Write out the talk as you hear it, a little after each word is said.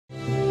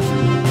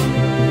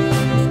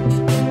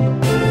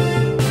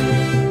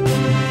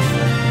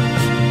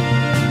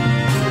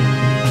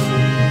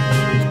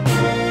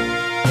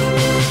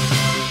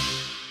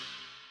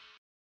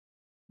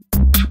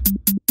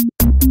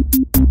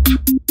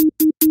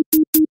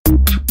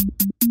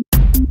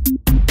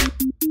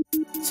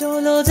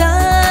Hello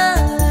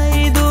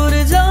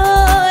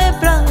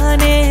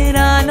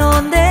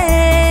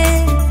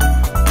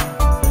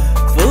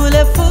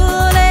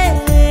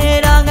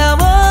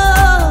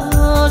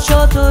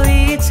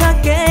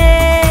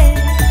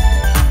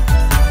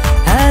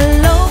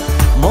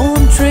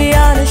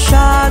Montreal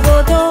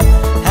স্বাগতম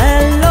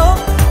Hello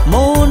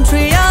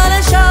Montreal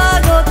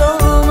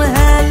স্বাগতম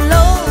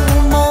Hello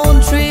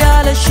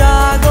Montreal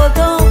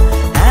স্বাগতম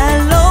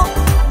Hello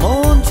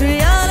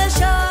Montreal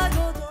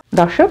স্বাগতম।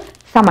 দর্শক,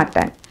 সামার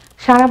টাইম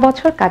সারা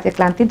বছর কাজের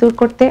ক্লান্তি দূর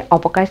করতে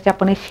অবকাশ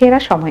যাপনের সেরা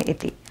সময়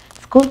এটি।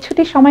 স্কুল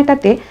ছুটির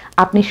সময়টাতে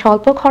আপনি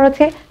স্বল্প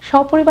খরচে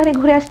সপরিবারে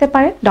ঘুরে আসতে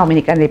পারেন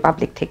ডমিনিকান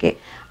রিপাবলিক থেকে।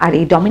 আর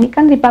এই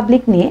ডমিনিকান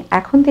রিপাবলিক নিয়ে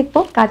এখন দেখব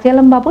কাজী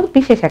আলম বাবুর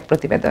বিশেষ এক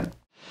প্রতিবেদন।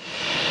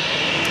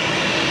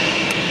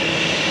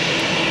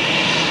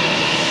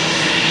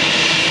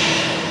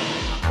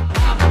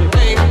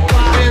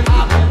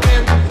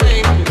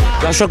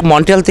 দর্শক,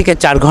 মন্ট্রিয়াল থেকে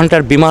 4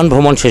 ঘন্টার বিমান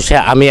ভ্রমণ শেষে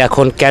আমি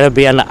এখন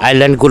ক্যারিবিয়ান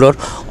আইল্যান্ডগুলোর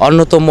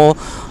অন্যতম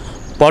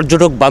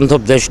পর্যটক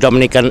বান্ধব দেশ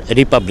ডমিনিকান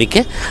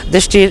রিপাবলিকে।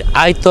 দেশটির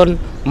আয়তন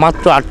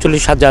মাত্র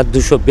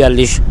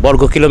 48,242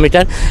 বর্গ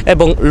কিলোমিটার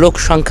এবং লোক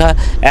সংখ্যা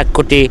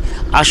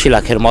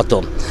 1,80,00,000-এর মতো।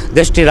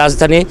 দেশটির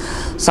রাজধানী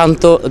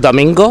সান্তো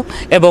দোমিঙ্গো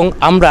এবং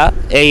আমরা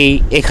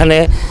এখানে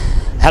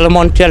হ্যালো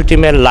মন্ট্রিয়াল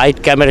টিমের লাইট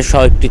ক্যামেরা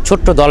সহ একটি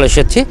ছোট্ট দল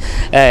এসেছি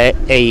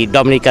এই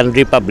ডমিনিকান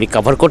রিপাবলিক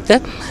কভার করতে।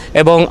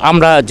 এবং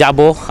আমরা যাব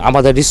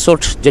আমাদের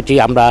রিসোর্ট যেটি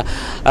আমরা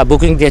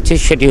বুকিং দিয়েছি,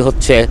 সেটি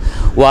হচ্ছে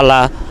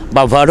ওয়ালা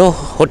বাভারো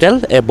হোটেল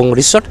এবং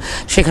রিসোর্ট।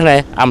 সেখানে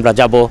আমরা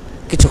যাব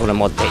কিছুক্ষণের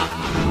মধ্যেই।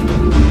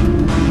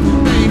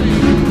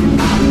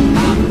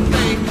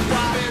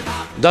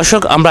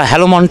 দর্শক, আমরা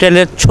হ্যালো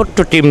মন্ট্রিয়ালের ছোট্ট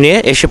টিম নিয়ে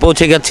এসে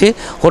পৌঁছে গেছি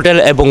হোটেল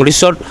এবং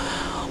রিসোর্ট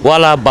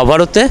ওয়ালা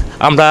বাভারোতে।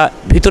 আমরা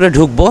ভিতরে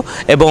ঢুকবো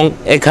এবং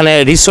এখানে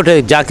রিসোর্টে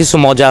যা কিছু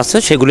মজা আছে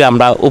সেগুলি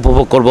আমরা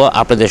উপভোগ করব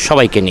আপনাদের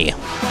সবাইকে নিয়ে।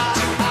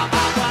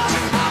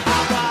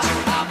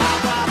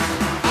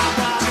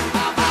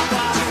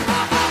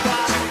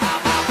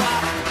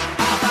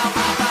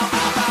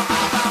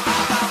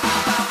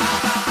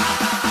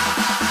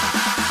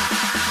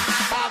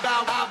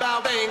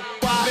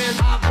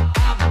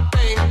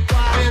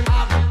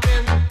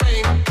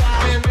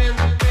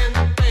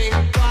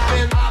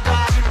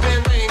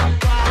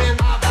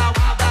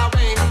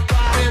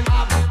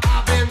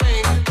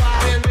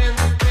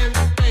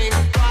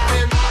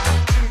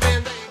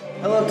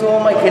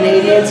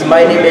 Canadians,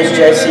 my name is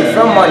Jesse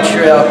from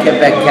Montreal,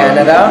 Quebec,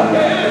 Canada,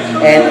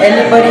 and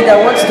anybody that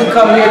wants to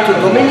come here to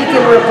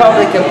Dominican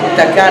Republic and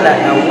Punta Cana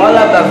and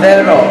Wala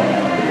Bavero,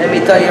 let me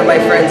tell you, my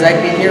friends,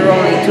 I've been here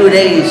only 2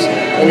 days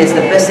and it's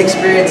the best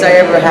experience I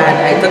ever had.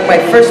 I took my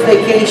first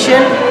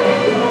vacation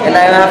and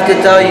I have to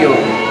tell you,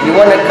 you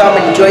want to come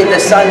enjoy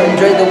the sun,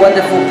 enjoy the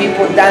wonderful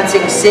people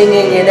dancing,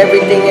 singing and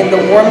everything in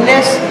the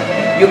warmness,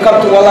 you come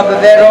to Wala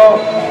Bavero.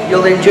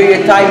 You'll enjoy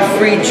your time,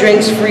 free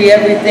drinks, free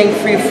everything,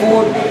 free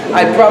food.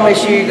 I promise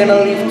you, you're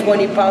gonna leave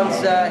 20 pounds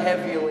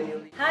heavier when you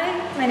leave. Hi,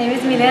 my name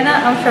is Milena.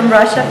 I'm from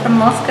Russia, from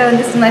Moscow, and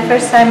this is my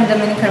first time in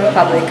Dominican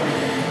Republic.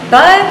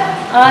 But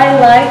I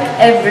like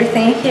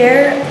everything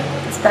here,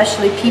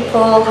 especially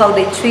people, how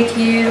they treat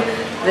you.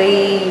 The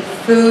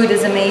food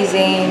is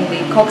amazing,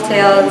 the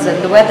cocktails and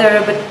the weather.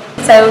 But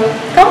so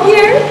come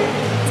here,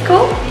 it's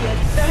cool.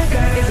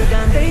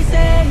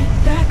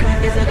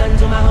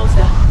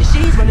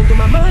 She's running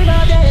through my mind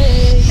all day.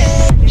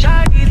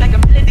 Shawty's like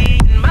a melody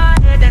in my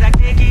head that I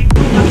can't keep.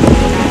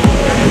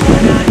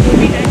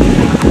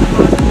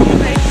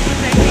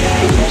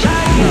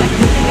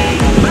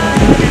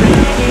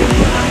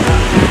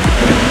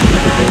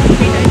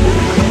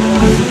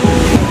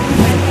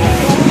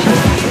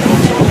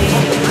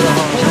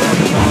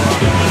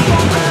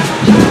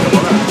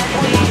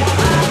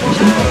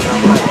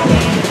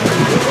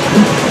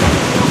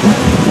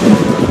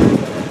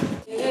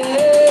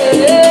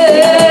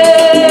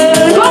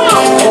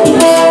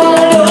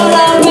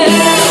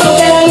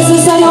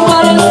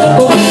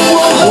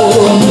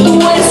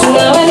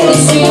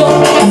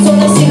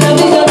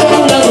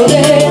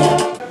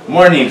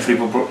 Morning,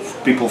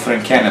 people from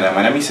Canada.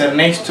 My name is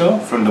Ernesto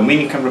from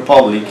Dominican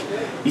Republic.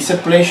 It's a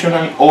pleasure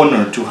and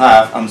honor to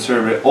have and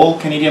serve all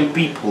Canadian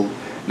people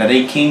that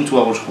they came to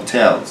our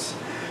hotels.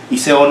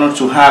 It's an honor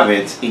to have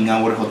it in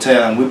our hotel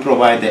and we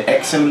provide the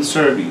excellent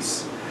service.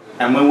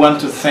 And we want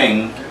to thank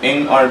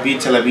NRB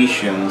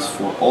televisions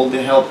for all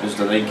the help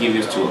that they give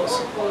to us.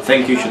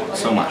 Thank you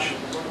so much.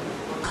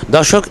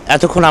 দর্শক,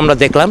 এতক্ষণ আমরা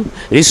দেখলাম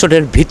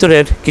রিসোর্টের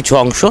ভিতরের কিছু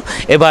অংশ।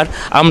 এবার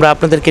আমরা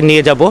আপনাদেরকে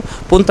নিয়ে যাব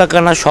পুন্তা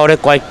কানা শহরে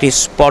কয়েকটি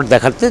স্পট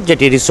দেখাতে,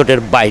 যেটি রিসোর্টের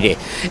বাইরে।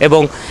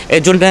 এবং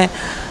এর জন্য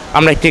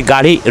আমরা একটি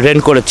গাড়ি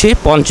রেন্ট করেছি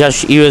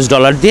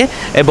 $50 দিয়ে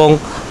এবং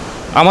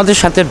আমাদের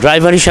সাথে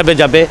ড্রাইভার হিসাবে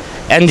যাবে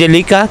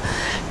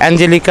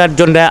অ্যাঞ্জেলিকার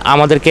জন্য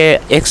আমাদেরকে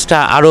এক্সট্রা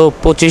আরও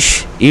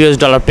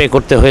 $25 পে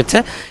করতে হয়েছে।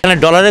 এখানে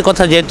ডলারের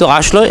কথা যেহেতু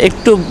আসলো,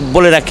 একটু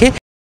বলে রাখি,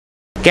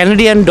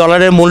 ক্যানাডিয়ান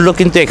ডলারের মূল্য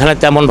কিন্তু এখানে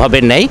তেমনভাবে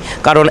নেই,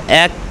 কারণ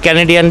 $1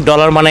 ক্যানাডিয়ান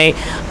মানে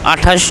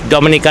 28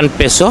 ডমিনিকান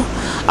পেসো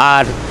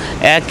আর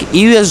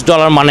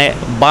 $1 মানে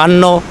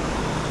 52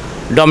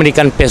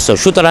 ডমিনিকান পেসো।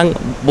 সুতরাং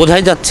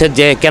বোঝাই যাচ্ছে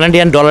যে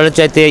কানাডিয়ান ডলারের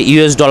চাইতে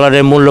ইউএস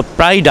ডলারের মূল্য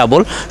প্রায়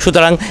ডাবল।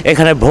 সুতরাং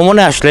এখানে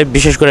ভ্রমণে আসলে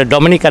বিশেষ করে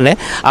ডমিনিকানে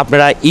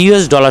আপনারা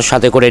ইউএস ডলার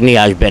সাথে করে নিয়ে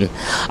আসবেন।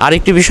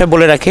 আরেকটি বিষয়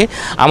বলে রাখি,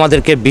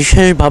 আমাদেরকে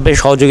বিশেষভাবে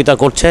সহযোগিতা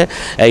করছে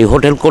এই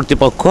হোটেল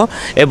কর্তৃপক্ষ,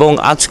 এবং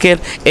আজকের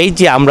এই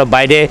যে আমরা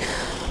বাইরে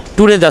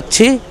ট্যুরে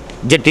যাচ্ছি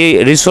যেটি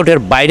রিসোর্টের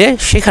বাইরে,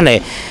 সেখানে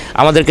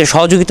আমাদেরকে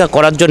সহযোগিতা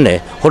করার জন্য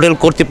হোটেল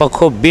কর্তৃপক্ষ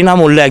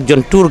বিনামূল্যে একজন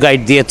ট্যুর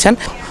গাইড দিয়েছেন।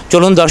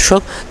 চলুন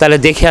দর্শক তাহলে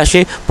দেখে আসি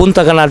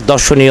পুন্তা কানার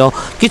দর্শনীয়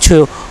কিছু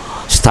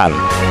স্থান।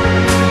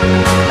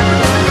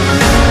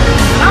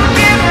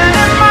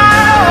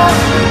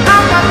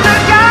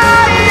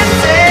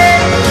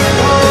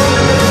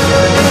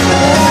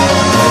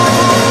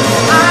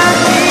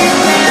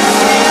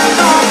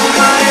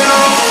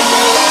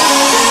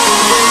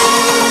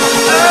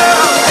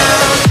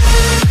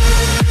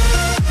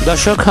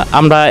 দর্শক,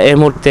 আমরা এই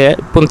মুহূর্তে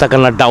পুন্তা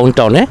কানার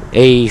ডাউনটাউনে,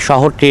 এই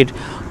শহরটির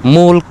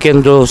মূল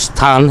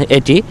কেন্দ্রস্থান,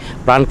 এটি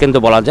প্রাণকেন্দ্র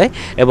বলা যায়,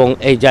 এবং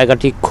এই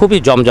জায়গাটি খুবই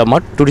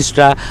জমজমাট।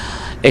 টুরিস্টরা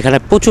এখানে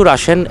প্রচুর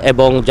আসেন,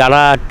 এবং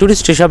যারা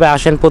টুরিস্ট হিসাবে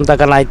আসেন পুন্তা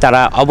কানায়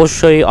তারা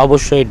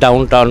অবশ্যই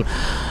ডাউনটাউন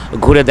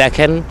ঘুরে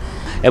দেখেন।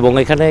 এবং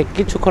এখানে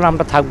কিছুক্ষণ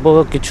আমরা থাকবো,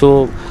 কিছু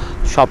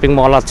শপিং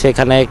মল আছে,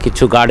 এখানে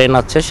কিছু গার্ডেন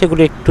আছে,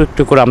 সেগুলি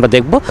একটু করে আমরা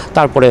দেখব,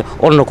 তারপরে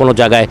অন্য কোনো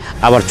জায়গায়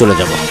আবার চলে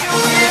যাব।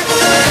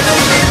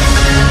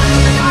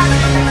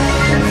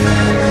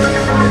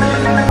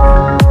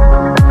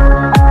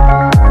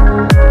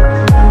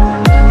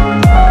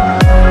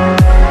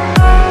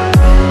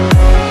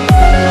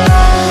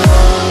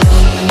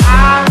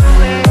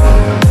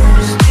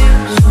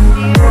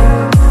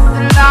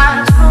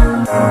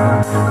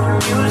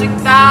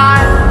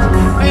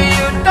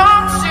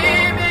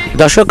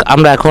 দর্শক,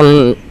 আমরা এখন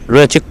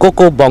রয়েছে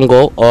কোকো বঙ্গ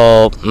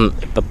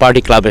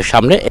পার্টি ক্লাবের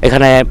সামনে।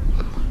 এখানে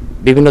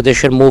বিভিন্ন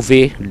দেশের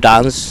মুভি,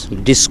 ডান্স,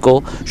 ডিস্কো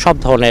সব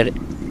ধরনের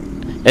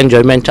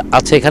এনজয়মেন্ট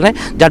আছে এখানে,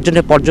 যার জন্য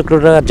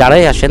পর্যটকরা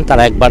যারাই আসেন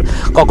তারা একবার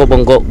কোকো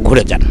বঙ্গ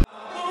ঘুরে যান।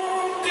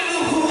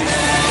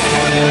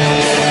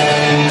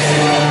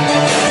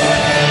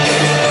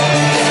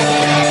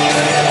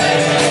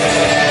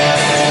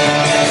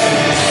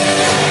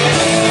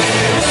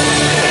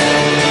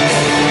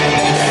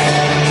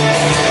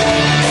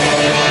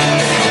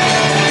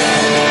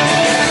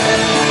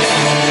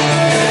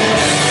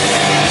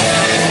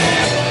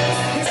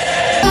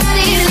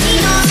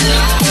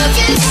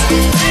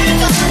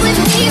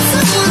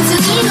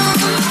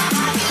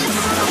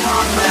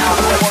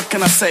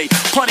 Can I say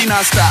party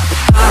non-stop?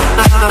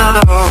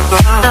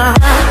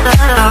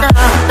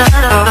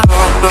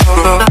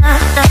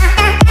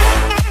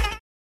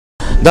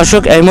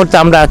 দর্শক, এই মুহূর্তে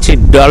আমরা আছি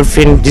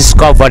ডলফিন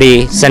ডিসকভারি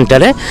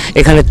সেন্টারে।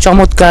 এখানে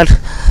চমৎকার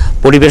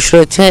পরিবেশ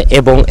রয়েছে,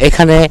 এবং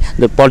এখানে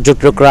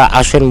পর্যটকরা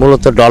আসেন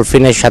মূলত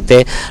ডলফিনের সাথে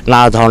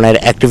নানা ধরনের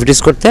অ্যাক্টিভিটিস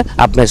করতে।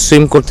 আপনি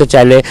সুইম করতে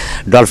চাইলে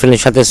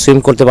ডলফিনের সাথে সুইম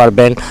করতে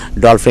পারবেন,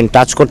 ডলফিন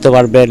টাচ করতে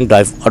পারবেন,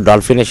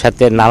 ডলফিনের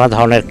সাথে নানা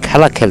ধরনের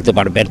খেলা খেলতে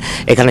পারবেন।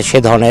 এখানে সে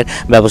ধরনের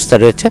ব্যবস্থা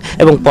রয়েছে,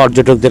 এবং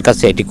পর্যটকদের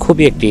কাছে এটি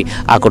খুবই একটি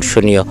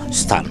আকর্ষণীয়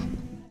স্থান।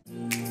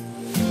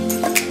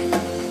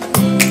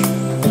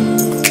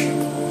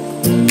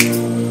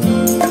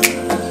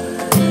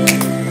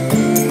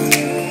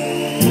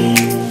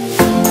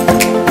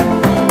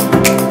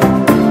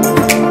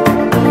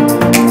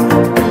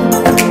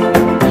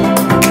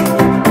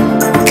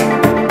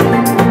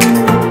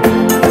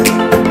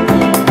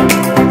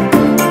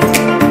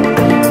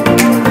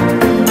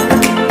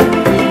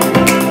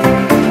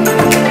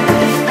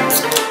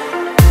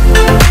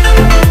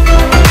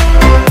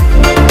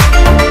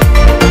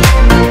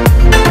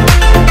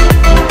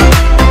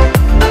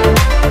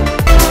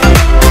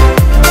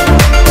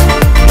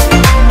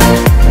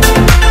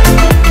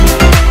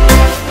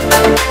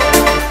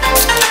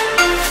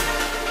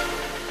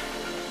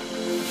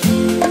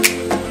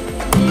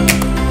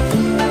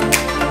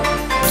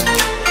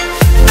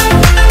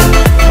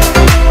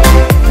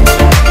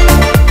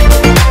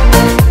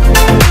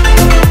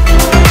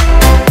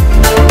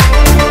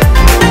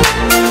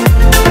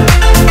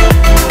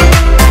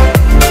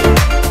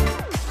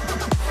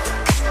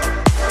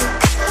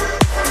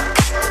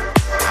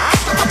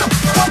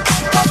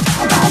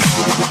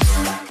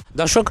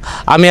 দর্শক,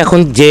 আমি এখন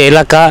যে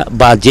এলাকা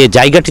বা যে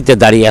জায়গাটিতে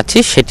দাঁড়িয়ে আছি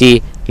সেটি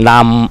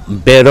নাম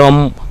বেরম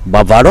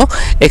বাবারো।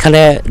 এখানে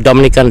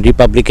ডমিনিকান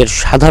রিপাবলিকের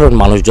সাধারণ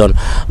মানুষজন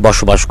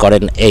বসবাস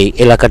করেন এই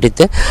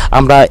এলাকাটিতে।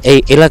 আমরা এই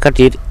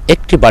এলাকাটির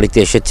একটি বাড়িতে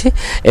এসেছি,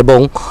 এবং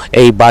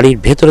এই বাড়ির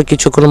ভেতরে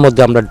কিছুক্ষণের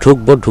মধ্যে আমরা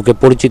ঢুকে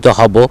পরিচিত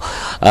হব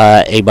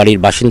এই বাড়ির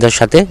বাসিন্দার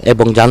সাথে,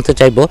 এবং জানতে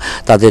চাইব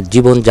তাদের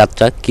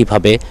জীবনযাত্রা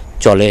কিভাবে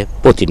চলে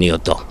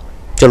প্রতিনিয়ত।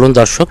 চলুন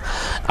দর্শক,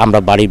 আমরা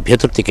বাড়ির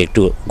ভেতর থেকে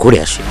একটু ঘুরে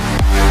আসি।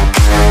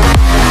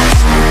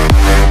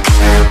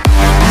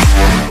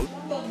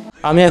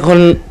 আমি এখন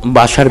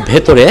বাসার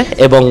ভেতরে,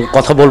 এবং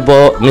কথা বলবো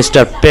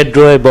মিস্টার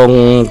পেড্রো এবং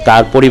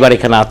তার পরিবার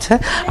এখানে আছে।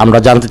 আমরা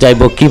জানতে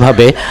চাইবো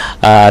কিভাবে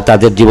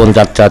তাদের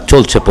জীবনযাত্রা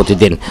চলছে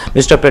প্রতিদিন।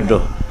 Mister Pedro,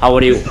 how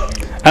are you?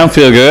 I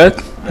feel good.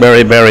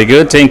 Very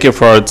good. Thank you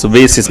for to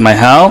visit my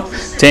house.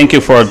 Thank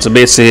you for to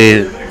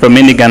visit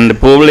Dominican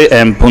Republic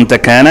and Punta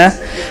Cana.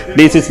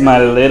 This is my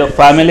little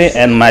family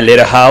and my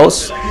little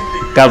house.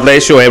 God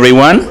bless you,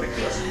 everyone.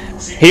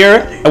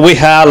 Here we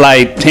have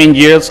like 10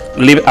 years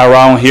live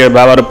around here,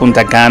 Babu,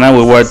 Punta Cana.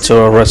 We work to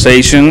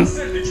rotation.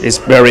 It's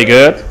very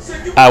good.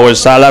 Our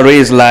salary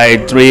is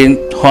like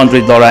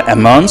 $300 a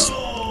month.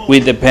 We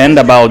depend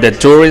about the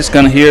tourists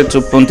come here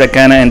to Punta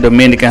Cana and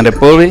Dominican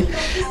Republic.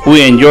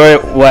 We enjoy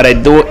what I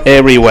do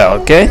everywhere,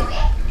 okay?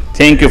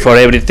 Thank you for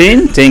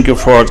everything. Thank you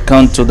for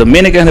coming to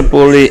Dominican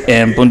Republic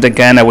and Punta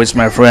Cana with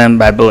my friend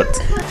Babu.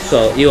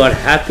 So you are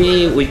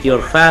happy with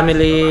your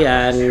family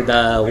and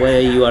the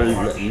way you are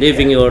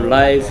living your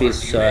life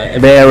is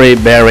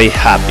very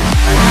happy.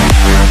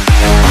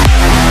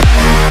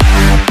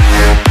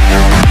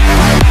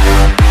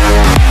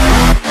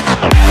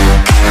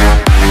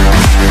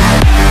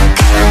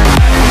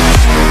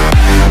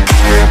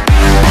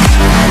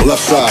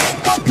 Left side,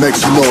 make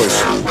some noise.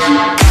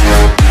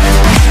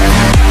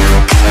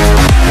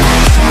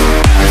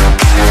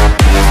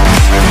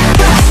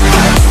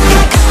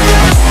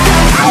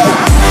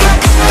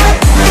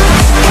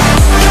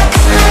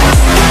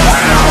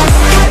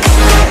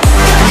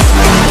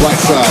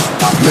 Right side,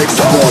 make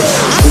some noise.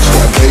 Switch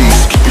that bass,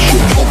 keep your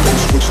shit pumping,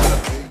 switch that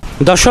bass.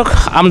 দর্শক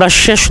আমরা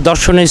শেষ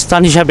দর্শনীয়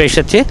স্থান হিসাবে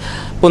এসেছি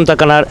পুন্তা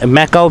কানার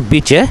macaw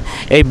বিচে।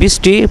 এই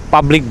বিচটি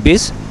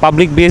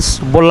পাবলিক বিচ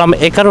বললাম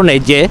এই কারণে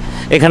যে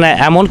এখানে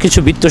এমন কিছু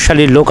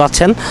বিত্তশালী লোক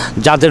আছেন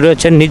যাদের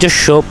রয়েছে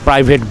নিজস্ব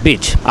প্রাইভেট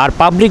বিচ। আর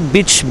পাবলিক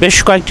বিচ বেশ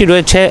কয়েকটি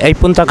রয়েছে এই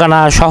পুন্তা কানা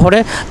শহরে,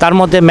 তার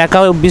মধ্যে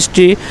ম্যাকাও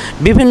বিচটি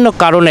বিভিন্ন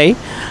কারণেই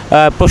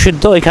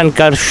প্রসিদ্ধ।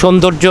 এখানকার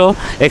সৌন্দর্য,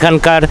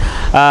 এখানকার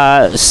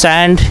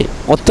স্যান্ড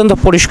অত্যন্ত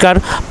পরিষ্কার,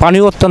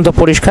 পানিও অত্যন্ত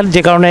পরিষ্কার,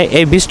 যে কারণে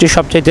এই বিচটি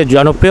সবচাইতে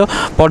জনপ্রিয়,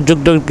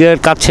 পর্যটকদের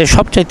কাছে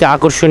সবচাইতে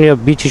আকর্ষণীয়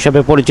বিচ হিসেবে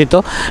পরিচিত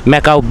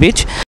ম্যাকাও বিচ।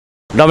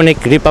 ডমিনিক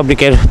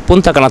রিপাবলিকের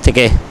পুন্তা কানা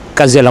থেকে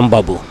কাজি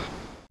বাবু।